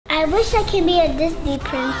I wish I could be a Disney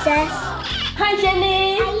princess. Hi,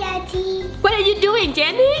 Jannie. Hi, Auntie. What are you doing,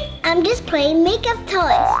 Jannie? I'm just playing makeup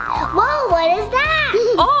toys. Whoa, what is that?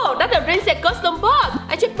 Oh, that's a princess costume box.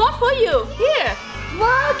 I just bought for you. Here.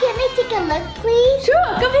 Whoa, can I take a look, please?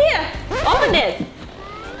 Sure, come here. Open it.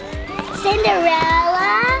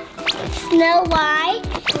 Cinderella, Snow White,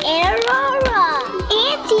 and Aurora.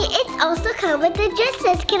 Auntie, it's also come with the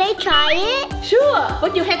dresses. Can I try it? Sure,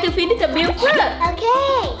 but you have to finish the meal first.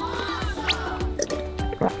 Okay.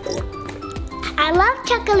 I love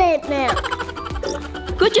chocolate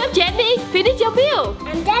milk. Good job, Jannie. Finish your meal.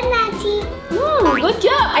 I'm done, Auntie. Good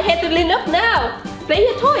job. I have to clean up now. Play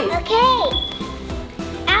your toys. Okay.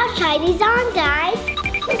 I'll try these on, guys.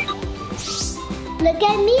 Look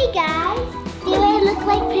at me, guys. Do I look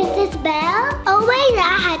like Princess Belle? Oh wait,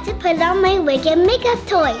 I had to put on my wig and makeup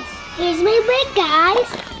toys. Here's my wig, guys.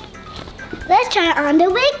 Let's try on the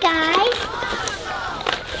wig, guys.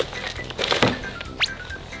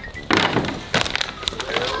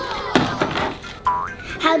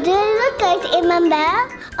 How do I look, guys, Emma Belle?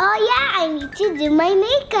 Oh yeah, I need to do my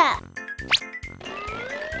makeup.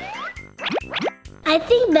 I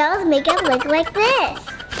think Belle's makeup looks like this.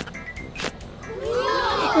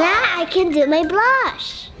 Now I can do my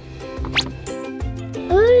blush.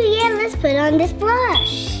 Ooh yeah, let's put on this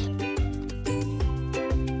blush.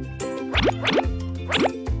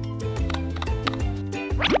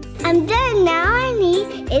 I'm done. Now I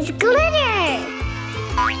need is glitter.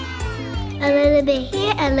 A little bit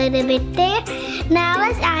here, a little bit there. Now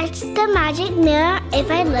let's ask the magic mirror if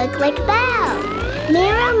I look like Belle.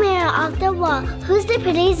 Mirror, mirror off the wall, who's the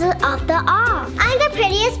prettiest of the all? I'm the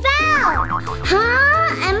prettiest Belle!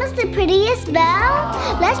 Huh? Emma's the prettiest Belle?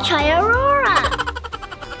 Let's try Aurora.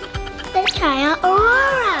 Let's try on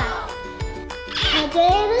Aurora. How do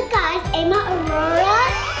I look, guys? Emma, Aurora?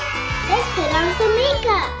 Let's put on some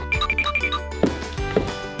makeup.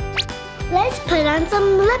 Let's put on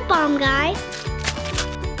some lip balm, guys.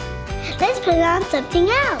 Let's put on something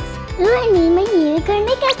else. Ooh, I need my unicorn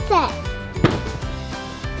makeup set.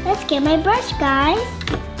 Let's get my brush, guys.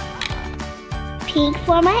 Pink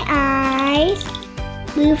for my eyes,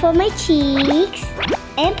 blue for my cheeks,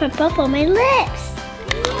 and purple for my lips.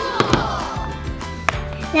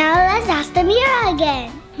 Now let's ask the mirror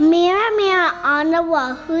again. Mirror, mirror on the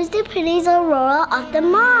wall, who's the prettiest Aurora of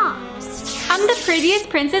them all? I'm the prettiest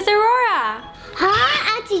Princess Aurora.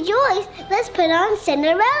 Huh, Auntie Joyce? Let's put on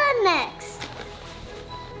Cinderella next.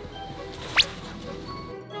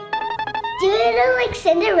 Do it look like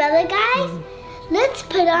Cinderella, guys? Let's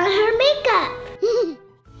put on her makeup.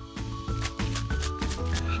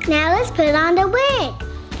 Now let's put on the wig.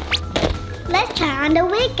 Let's try on the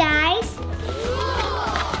wig, guys.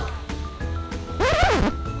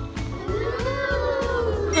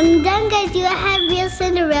 I'm done, guys. Do I have real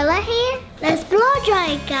Cinderella hair? Let's blow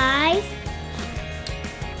dry it, guys.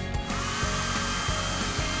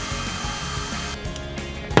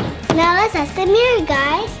 Now let's ask the mirror,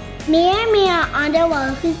 guys. Mirror, mirror on the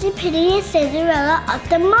wall, who's the prettiest Cinderella of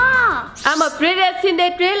them all? I'm a prettiest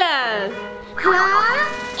Cinderella. Huh?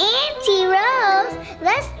 Auntie Rose,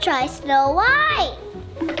 let's try Snow White.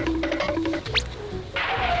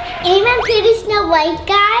 Ain't I pretty Snow White,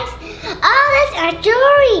 guys? Oh, let's add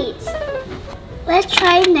jewelries. Let's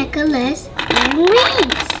try necklace and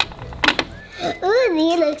rings. Ooh,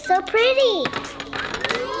 these look so pretty.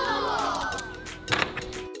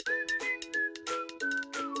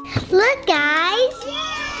 Look, guys.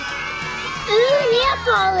 Ooh, nail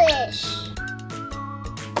polish.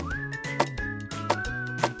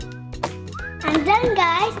 I'm done,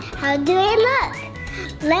 guys. How do I look?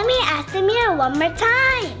 Let me ask the mirror one more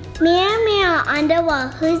time. Mirror, mirror on the wall,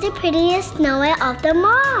 who's the prettiest Snow White of them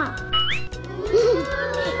all?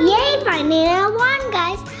 Yay, finding a one,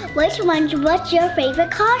 guys. What's your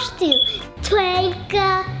favorite costume?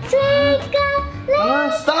 Twinkle, twinkle,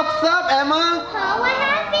 little... Stop, Emma! Oh, what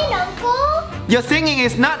happened, Uncle? Your singing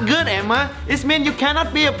is not good, Emma. It means you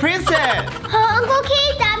cannot be a princess. Uncle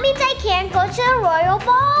Keith, that means I can't go to the royal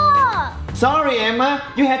ball. Sorry, Emma.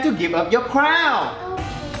 You have to give up your crown.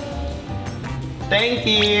 Thank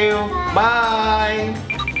you. Bye.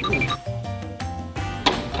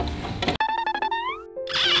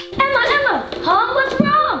 Emma, huh? What's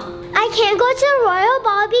wrong? I can't go to the royal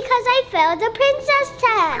ball because I failed the princess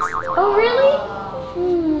test. Oh, really?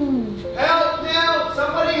 Help!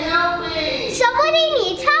 Somebody help me! Somebody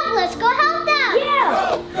needs help. Let's go help them.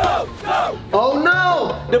 Yeah. Go! Oh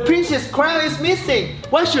no! The princess crown is missing.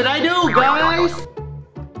 What should I do, guys?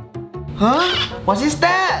 Huh? What is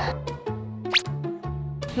that?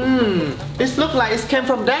 This looks like it came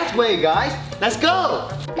from that way, guys. Let's go!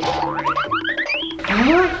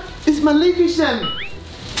 Huh? Maleficent.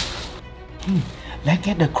 Let's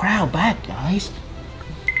get the crown back, guys.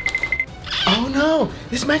 Oh no,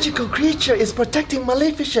 this magical creature is protecting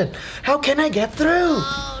Maleficent. How can I get through?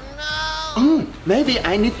 Oh no. Maybe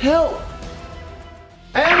I need help.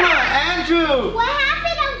 Emma, Andrew. What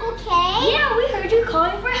happened, Uncle Kay? Yeah, we heard you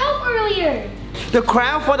calling for help earlier. The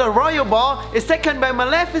crown for the royal ball is taken by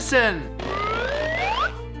Maleficent.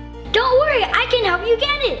 Don't worry, I can help you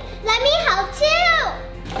get it. Let me help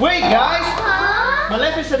too. Wait, guys. Huh?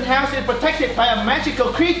 Maleficent house is protected by a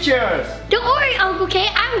magical creature. Don't worry, Uncle Kay,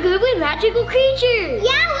 I'm good with magical creatures.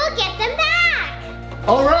 Yeah, we'll get them back.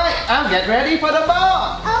 Alright, I'll get ready for the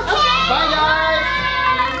ball. Okay. Bye, guys.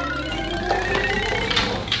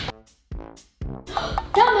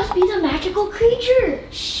 That must be the magical creature.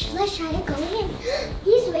 Shh, let's try to go in.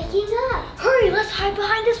 He's waking up. Hurry, let's hide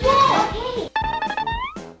behind this wall. Okay.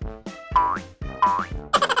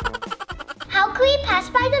 How can we pass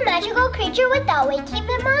by the magical creature without waking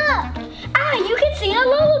them up? Ah, you can sing a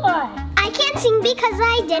lullaby. I can't sing because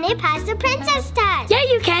I didn't pass the princess test. Yeah,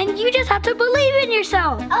 you can. You just have to believe in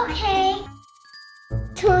yourself. Okay.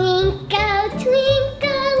 Twinkle,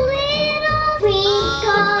 twinkle, little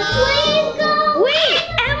twinkle, twinkle. Wait,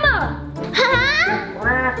 Emma. Huh?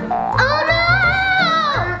 Oh no!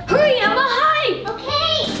 Hurry, Emma, hide.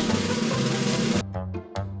 Okay.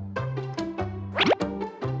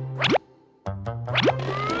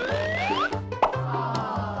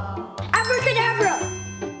 Abracadabra.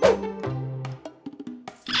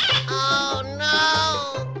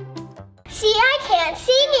 See, I can't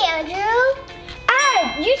sing, Andrew.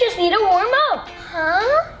 Ah, you just need to warm up.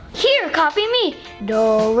 Huh? Here, copy me.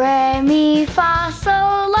 Do, re, mi, fa,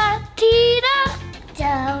 sol, la, ti, da.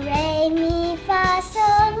 Do, re, mi, fa,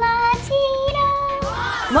 sol, la, ti,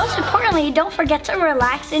 do. Most importantly, don't forget to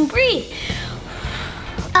relax and breathe.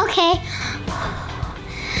 Okay.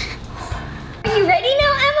 Are you ready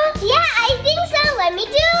now, Emma? Yeah, I think so. Let me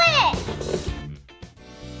do it.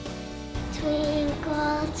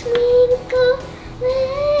 Twinkle, twinkle,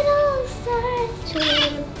 little star,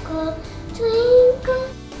 twinkle, twinkle.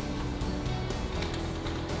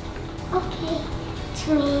 Okay,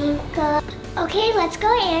 twinkle. Okay, let's go,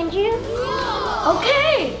 Andrew.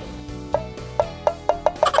 Okay.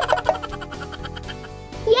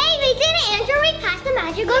 Yay, we did it, Andrew. We passed the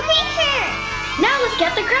magical creature. Now let's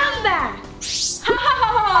get the crowns back. Ha ha ha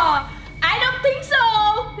ha! I don't think so!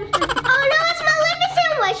 Oh no, it's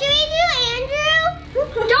Maleficent. What should we do, Andrew?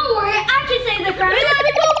 Don't worry, I can save the crowns.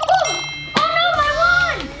 Oh no, my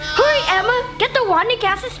wand! Hurry, Emma, get the wand and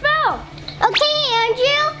cast a spell. Okay,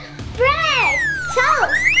 Andrew. Bread,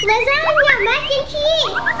 toast, lasagna, mac and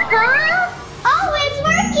cheese. Huh? Oh, it's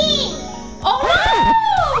working. Oh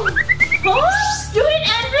no! Huh? You hit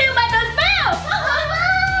Andrew by the spell!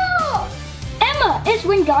 Oh Emma, it's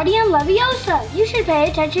Wingardium Leviosa. You should pay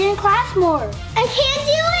attention in class more. no! I can't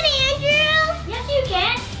do it, Andrew. Yes, you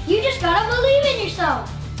can. You just gotta believe in yourself.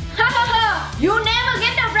 Ha ha ha! You never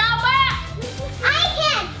get the brown back! I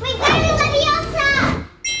can. Wingardium Leviosa.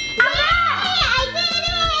 Yay! I did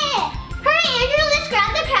it. Hurry, Andrew. Let's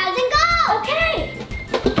grab the crowds and go. Okay.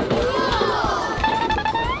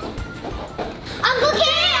 Uncle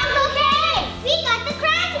Kay, we got the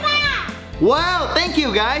crowds back. Wow, thank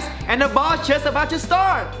you, guys. And the ball's just about to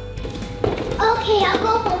start. Okay, I'll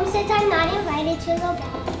go home since I'm not invited to the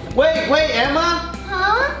ball. Wait, Emma.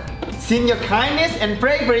 Huh? Seeing your kindness and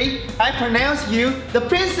bravery, I pronounce you the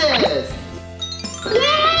princess.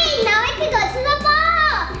 Yay! Now I can go to the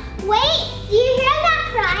ball. Wait, do you hear that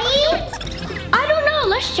crying? I don't know.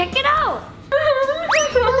 Let's check it out.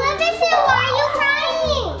 Maleficent, why are you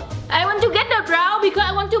crying? I want to get the crown because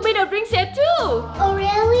I want to be the princess too! Oh,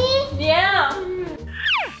 really? Yeah!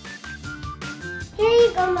 Here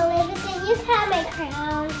you go, Maleficent. You've had my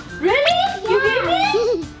crown. Really? You Yeah. give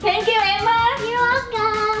me? Thank you, Emma! You're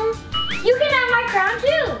welcome. You can have my crown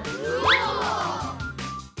too.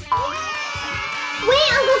 Wait,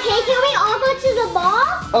 Uncle Kay, can we all go to the ball?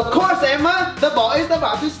 Of course, Emma. The ball is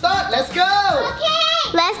about to start. Let's go. Okay.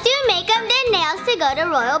 Let's do makeup and nails to go to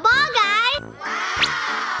Royal Ball, guys.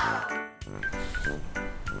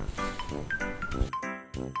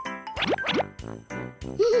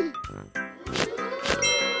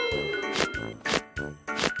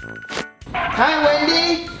 Hi,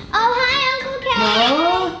 Wendy. Oh, hi, Uncle Kay.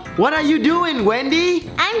 Huh? What are you doing, Wendy?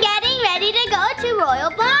 I'm getting ready to go to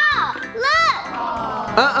Royal Ball. Look.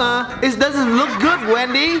 It doesn't look good,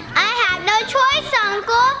 Wendy. I have no choice,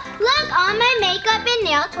 Uncle. Look, all my makeup and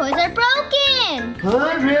nail toys are broken.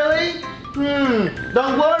 Huh, really?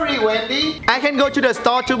 Don't worry, Wendy. I can go to the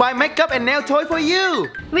store to buy makeup and nail toy for you.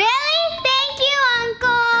 Really? Thank you,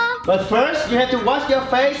 Uncle. But first, you have to wash your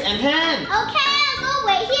face and hands. Okay, Uncle,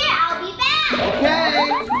 wait here. I'll be back. Okay.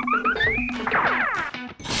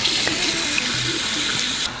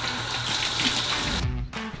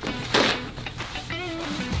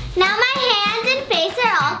 Now my hands and face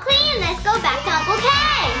are all clean. Let's go back to Uncle K.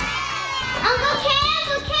 Uncle K,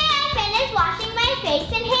 I finished washing my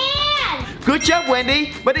face and hands. Good job,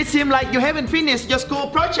 Wendy. But it seems like you haven't finished your school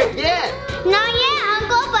project yet. Not yet,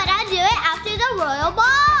 Uncle, but I'll do it after the royal ball.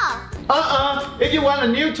 If you want a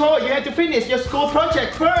new toy, you have to finish your school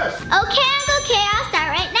project first. Okay, Uncle K, I'll start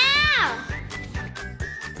right now.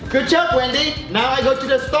 Good job, Wendy. Now I go to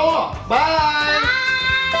the store. Bye.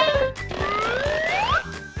 Bye.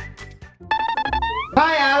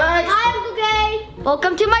 Hi, Alex. Hi, Uncle K.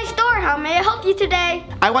 Welcome to my store. How may I help you today?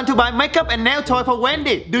 I want to buy makeup and nail toy for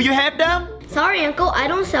Wendy. Do you have them? Sorry, Uncle. I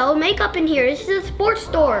don't sell makeup in here. This is a sports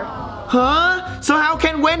store. Huh? So how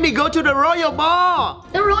can Wendy go to the royal ball?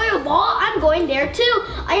 The royal ball? I'm going there too.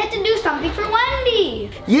 I have to do something for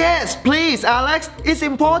Wendy. Yes, please, Alex. It's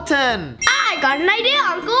important. I got an idea,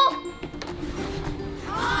 Uncle.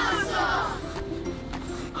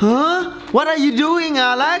 Huh? What are you doing,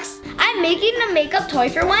 Alex? I'm making a makeup toy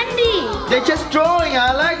for Wendy. They're just drawing,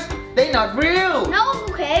 Alex. They're not real. No,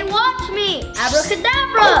 Uncle K, watch me.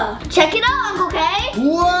 Abracadabra. Check it out, Uncle K.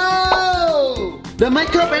 Whoa! The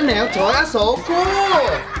makeup and nail toy are so cool.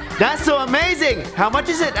 That's so amazing. How much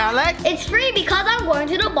is it, Alex? It's free because I'm going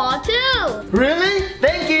to the ball too. Really?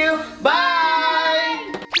 Thank you. Bye.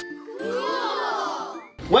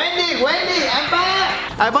 Wendy, I'm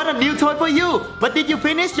back. I bought a new toy for you. But did you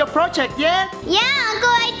finish your project yet? Yeah, Uncle,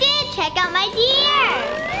 I did. Check out my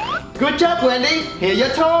deer. Good job, Wendy. Here's your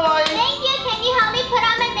toy. Thank you. Can you help me put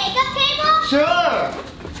on my makeup table? Sure.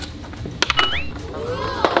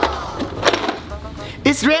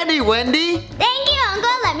 It's ready, Wendy. Thank you,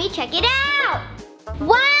 Uncle. Let me check it out.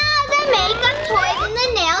 Wow, the makeup toys and the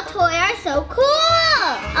nail toy are so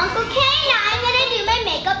cool. Uncle K, now I'm gonna do my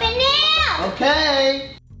makeup and nails. Okay.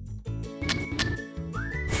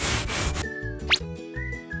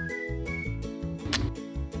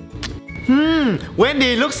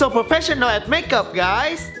 Wendy looks so professional at makeup,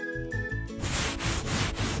 guys.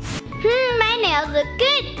 My nails look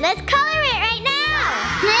good. Let's color it right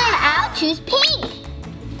now. I'll choose pink.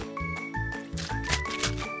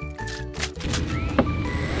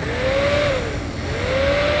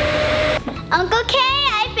 Uncle K,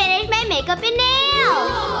 I finished my makeup and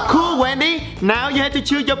nails. Cool, Wendy. Now you have to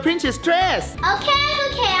choose your princess dress. Okay,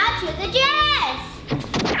 Uncle K, I'll choose a dress.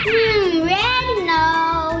 Red,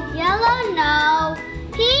 no. Yellow, no.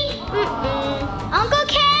 Pink, Uncle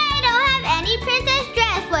K, I don't have any princess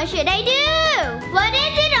dress. What should I do? What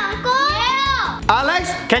is it, Uncle? Yeah.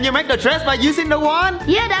 Alex, can you make the dress by using the wand?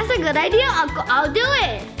 Yeah, that's a good idea, Uncle. I'll do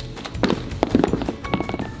it.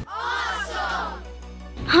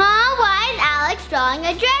 Huh? Why is Alex drawing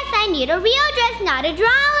a dress? I need a real dress, not a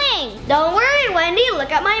drawing. Don't worry, Wendy.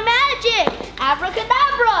 Look at my magic.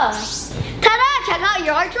 Abracadabra. Ta-da! Check out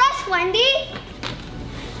your dress, Wendy.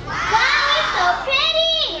 Wow, it's so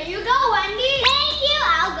pretty. Here you go, Wendy. Thank you.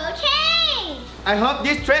 I'll go change. I hope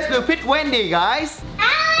this dress will fit Wendy, guys.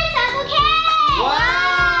 Alex, Uncle K.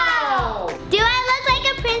 Wow! Do I look like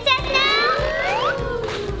a princess now?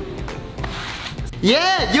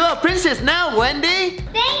 Yeah, you're a princess now, Wendy.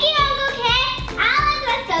 Thank you, Uncle K. Alex,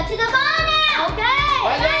 let's go to the ball now. Okay.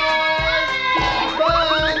 Bye, guys. Have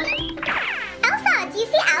fun. Elsa, do you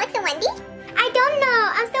see Alex and Wendy? I don't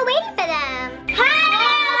know. I'm still waiting for them. Hi,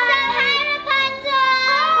 Elsa. Hi, Rapunzel.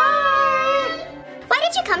 Why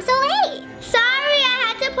did you come so late? Sorry, I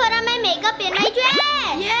had to put on my makeup in my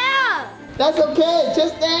dress. Yeah. That's okay.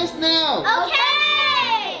 Just dance now.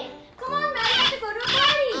 Okay. Come on, Maddie, I have to go to a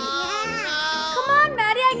party. Come on,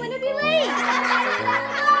 Maddie, I'm going to be late.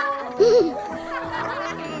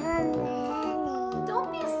 Don't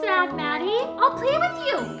be sad, Maddie. I'll play with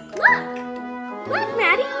you. Look,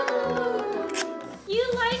 Maddie. You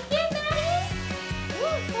like it, Maddie?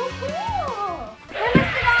 Ooh, so cool. Hey,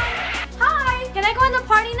 Mr. Dom. Hi. Can I go in the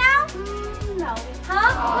party now? No. Huh?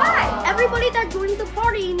 Why? Everybody that joins the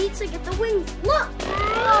party needs to get the wings. Look.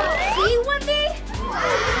 See, Wendy?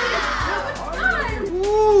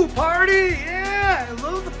 Ooh, party! Yeah, I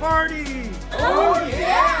love the party. Oh,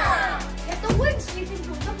 yeah. Get the wings so you can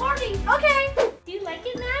join the party. Okay. Do you like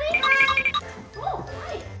it, Maddie? Oh,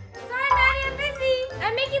 hi. Sorry, Maddie, I'm busy.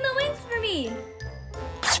 I'm making the wings for me.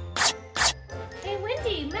 Hey,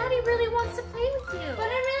 Wendy, Maddie really wants to play with you. But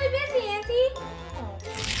I'm really busy, Auntie.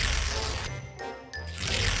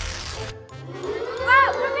 Wow,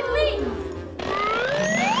 perfect wings.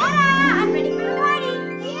 Ta-da! I'm ready for the party.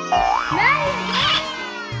 Maddie!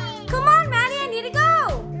 Come on, Maddie, I need to go.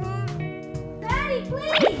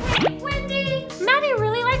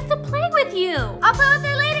 I'll play with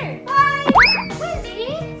it later. Bye. Wendy.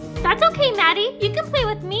 That's okay, Maddie. You can play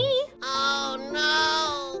with me. Oh,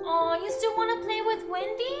 no. Oh, you still want to play with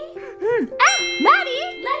Wendy? Ah,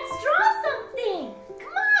 Maddie, let's draw something.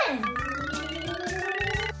 Come on.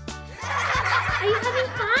 Are you having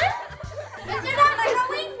fun? Mr. Dad, I got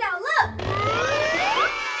wings now. Look.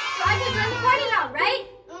 So I can join the party now, right?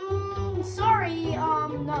 Sorry,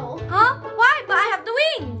 no. Huh? Why? But I have the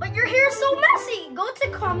wings. But your hair's so messy. Go to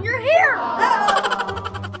comb your hair.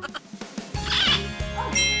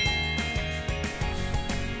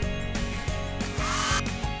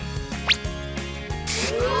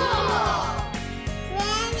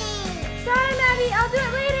 Sorry, Maddie. I'll do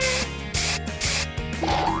it later.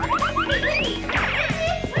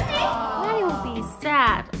 Maddie will be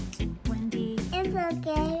sad. Wendy. It's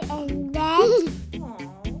okay, and then...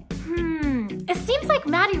 It seems like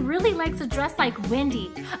Maddie really likes to dress like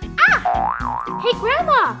Wendy. Ah! Hey,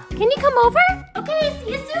 Grandma. Can you come over? Okay,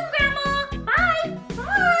 see you soon, Grandma. Bye.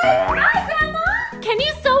 Bye. Bye, Grandma. Can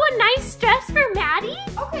you sew a nice dress for Maddie?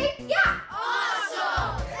 Okay, yeah.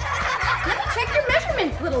 Awesome. Let me check your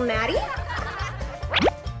measurements, little Maddie.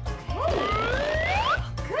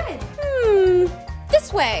 Good.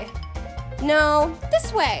 This way. No,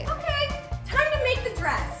 this way. Okay. Time to make the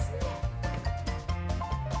dress.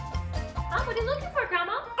 What are you looking for,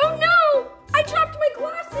 Grandma? Oh no! I dropped my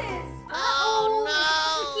glasses. Oh no!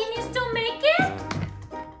 Can you still make it?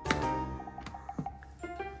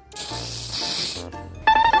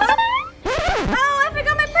 Huh? Oh, I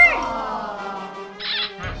forgot my purse.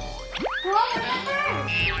 Oh, where's my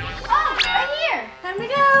purse? Oh, right here. Time to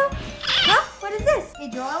go. Huh? What is this? A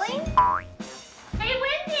drawing? Hey,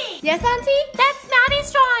 Wendy! Yes, Auntie? That's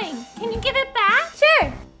Maddie's drawing. Can you give it back?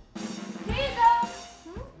 Sure. Here you go.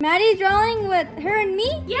 Maddie drawing with her and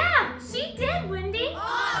me? Yeah, she did, Wendy.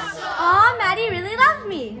 Aw, Maddie really loves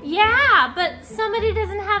me. Yeah, but somebody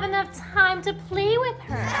doesn't have enough time to play with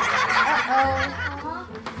her. Uh-oh.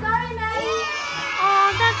 Sorry, Maddie.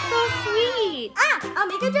 Oh, that's so sweet. Ah, I'll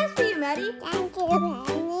make a dress for you, Maddie. Thank you,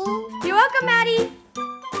 Maddie. You're welcome, Maddie.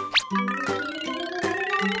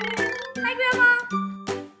 Hi, Grandma.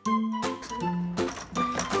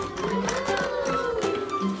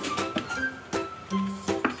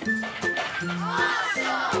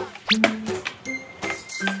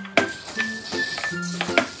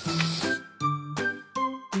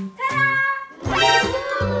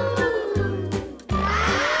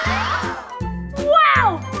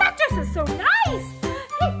 Wow, that dress is so nice.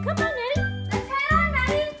 Hey, come on, Maddie. Let's try it on,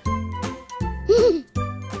 Maddie.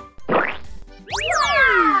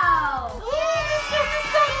 Wow. This dress is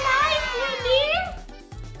so nice, Wendy.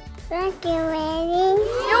 Thank you, Wendy.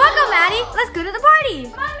 You're welcome, Maddie. Let's go to the party.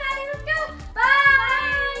 Come on, Maddie, let's go.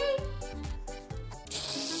 Bye.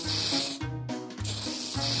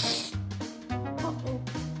 Uh-oh,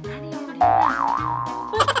 Maddie already went.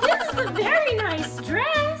 But this is a very nice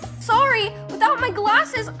dress. Sorry, without my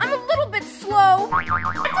glasses, I'm a little bit slow. It's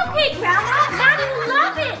okay, Grandma. Maddie will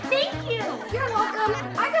love it. Thank you. You're welcome.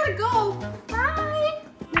 I gotta go. Bye.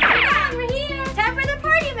 We're here. Time for the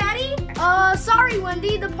party, Maddie. Sorry,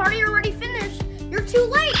 Wendy. The party already finished. You're too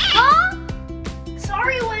late. Huh?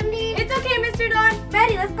 Sorry, Wendy. It's okay, Mr. Don.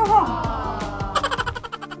 Maddie, let's go home.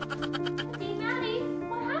 Hey, Maddie,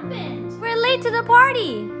 what happened? We're late to the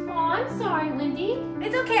party. Oh, I'm sorry, Wendy.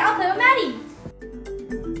 It's okay. I'll play with Maddie.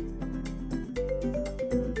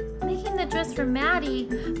 Making the dress for Maddie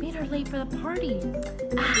made her late for the party.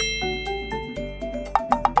 Ah.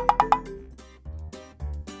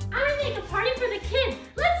 I'm gonna make a party for the kids.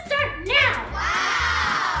 Let's start now. Wow!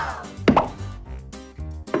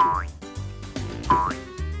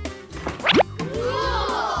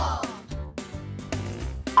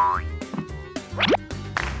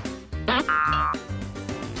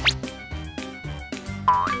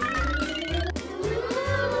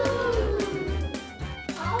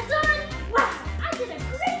 All done? Wow, I did a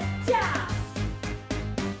great job.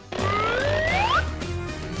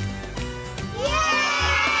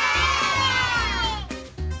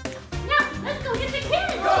 Now, let's go get the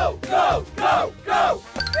kids. Go, go, go, go!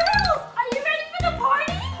 Girls, are you ready for the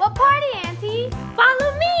party? What party, Auntie? Follow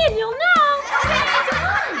me and you'll know. Okay, come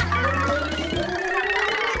on.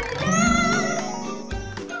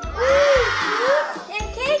 And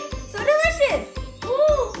cake? So delicious.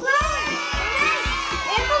 Ooh, flowers.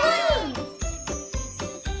 And balloons.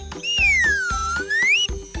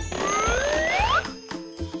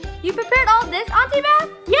 You prepared all this, Auntie Beth?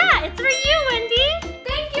 Yeah, it's for you, Wendy.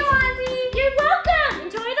 Thank you, Auntie. You're welcome.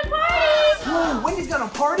 Enjoy the party. Whoa, Wendy's got a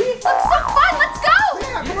party? Looks so fun. Let's go.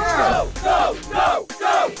 Yeah, come on! Go, go,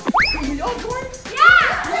 go! Are you all going?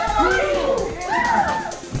 Yeah.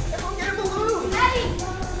 Yeah! Everyone get a balloon! Maddie,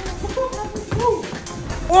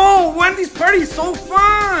 Oh, Wendy's party is so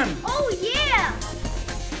fun! Oh